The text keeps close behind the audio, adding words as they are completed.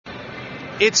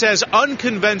It's as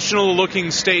unconventional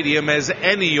looking stadium as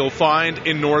any you'll find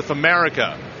in North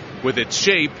America. With its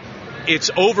shape, its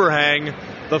overhang,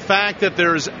 the fact that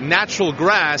there's natural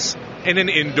grass in an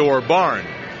indoor barn.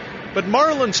 But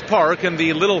Marlins Park in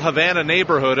the Little Havana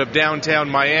neighborhood of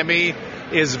downtown Miami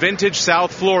is vintage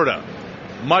South Florida.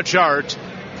 Much art,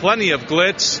 plenty of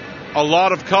glitz, a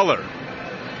lot of color.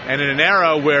 And in an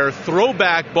era where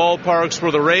throwback ballparks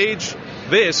were the rage,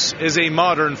 this is a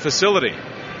modern facility.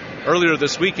 Earlier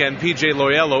this weekend, P.J.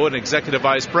 Loyello, an executive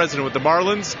vice president with the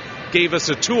Marlins, gave us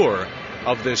a tour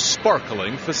of this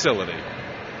sparkling facility.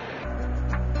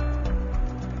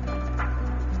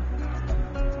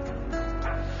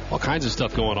 All kinds of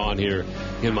stuff going on here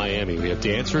in Miami. We have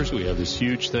dancers. We have this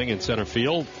huge thing in center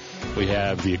field. We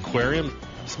have the aquarium.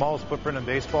 Smallest footprint in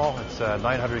baseball. It's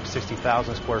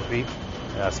 960,000 square feet.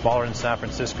 Smaller than San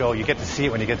Francisco. You get to see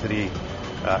it when you get to the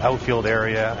outfield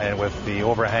area, and with the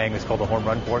overhang, it's called the home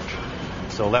run porch.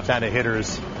 So left-handed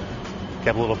hitters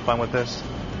get a little fun with this,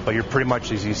 but you're pretty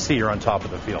much, as you see, you're on top of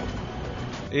the field.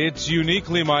 It's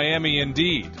uniquely Miami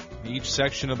indeed. Each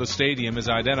section of the stadium is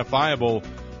identifiable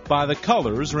by the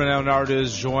colors renowned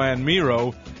artist Joan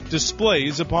Miro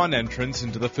displays upon entrance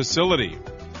into the facility.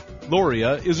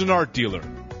 Loria is an art dealer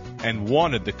and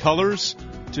wanted the colors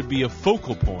to be a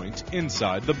focal point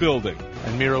inside the building.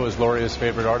 And Miro is Loria's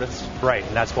favorite artist? Right,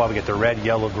 and that's why we get the red,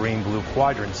 yellow, green, blue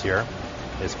quadrants here,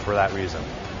 is for that reason.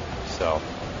 So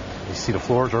you see the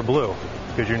floors are blue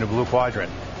because you're in the blue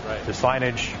quadrant. Right. The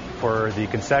signage for the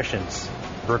concessions,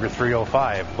 Burger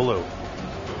 305, blue.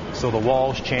 So the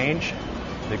walls change.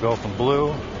 They go from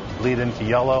blue, bleed into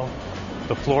yellow.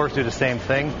 The floors do the same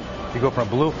thing. You go from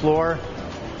a blue floor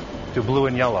to blue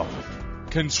and yellow.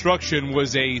 Construction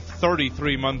was a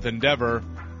 33-month endeavor.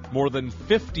 More than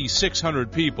 5,600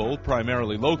 people,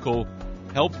 primarily local,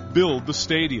 helped build the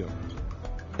stadium.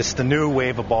 It's the new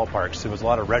wave of ballparks. There was a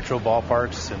lot of retro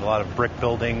ballparks and a lot of brick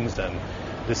buildings, and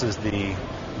this is the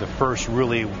first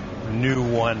really new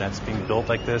one that's being built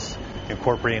like this,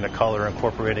 incorporating the color,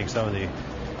 incorporating some of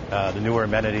the newer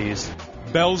amenities.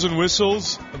 Bells and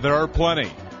whistles, there are plenty.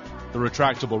 The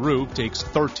retractable roof takes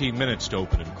 13 minutes to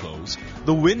open and close.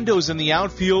 The windows in the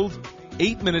outfield,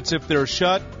 8 minutes if they're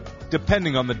shut,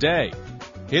 depending on the day.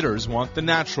 Hitters want the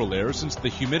natural air since the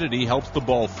humidity helps the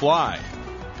ball fly.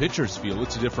 Pitchers feel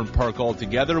it's a different park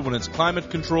altogether when it's climate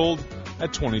controlled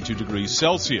at 22 degrees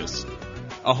Celsius.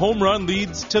 A home run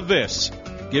leads to this,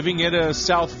 giving it a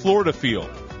South Florida feel.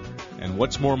 And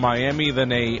what's more Miami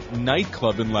than a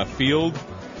nightclub in left field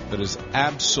that is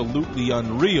absolutely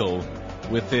unreal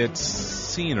with its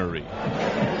scenery.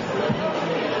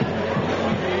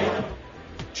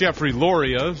 Jeffrey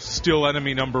Loria, still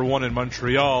enemy number one in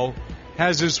Montreal,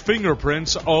 has his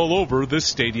fingerprints all over this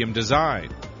stadium design.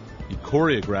 He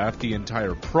choreographed the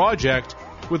entire project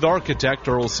with architect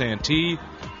Earl Santee,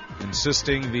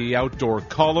 insisting the outdoor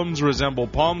columns resemble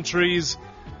palm trees.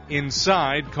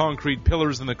 Inside, concrete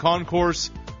pillars in the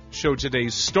concourse show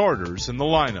today's starters in the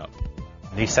lineup.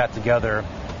 He sat together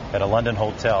at a London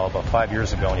hotel about 5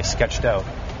 years ago, and he sketched out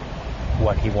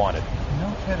what he wanted.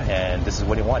 No kidding. And this is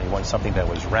what he wanted. He wanted something that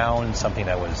was round, something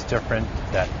that was different,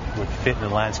 that would fit in the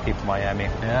landscape of Miami.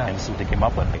 Yeah. And this is what they came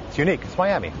up with. It's unique. It's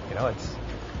Miami.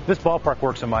 This ballpark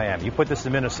works in Miami. You put this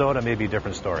in Minnesota, maybe a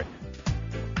different story.